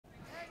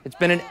It's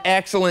been an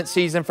excellent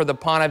season for the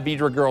Ponte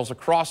Vedra girls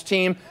lacrosse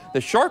team. The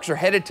Sharks are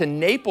headed to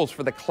Naples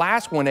for the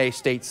Class 1A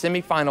state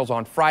semifinals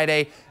on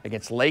Friday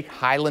against Lake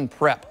Highland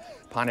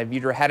Prep. Ponte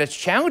Vedra had its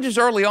challenges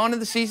early on in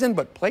the season,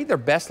 but played their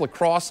best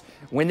lacrosse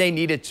when they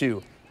needed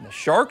to. And the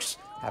Sharks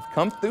have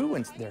come through,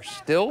 and they're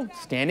still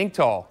standing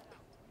tall.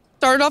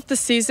 Started off the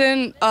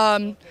season,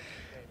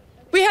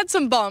 we had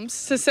some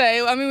bumps to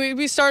say. I mean,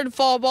 we started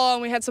fall ball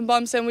and we had some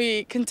bumps, and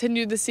we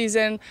continued the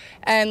season.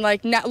 And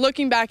like now,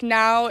 looking back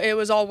now, it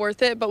was all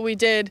worth it, but we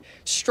did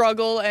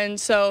struggle. And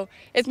so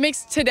it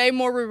makes today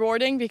more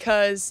rewarding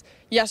because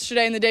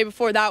yesterday and the day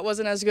before that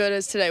wasn't as good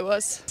as today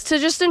was. To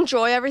just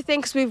enjoy everything,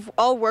 because we've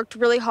all worked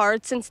really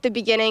hard since the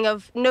beginning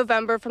of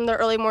November from the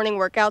early morning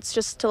workouts,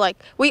 just to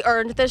we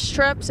earned this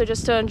trip, so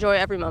just to enjoy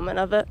every moment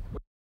of it.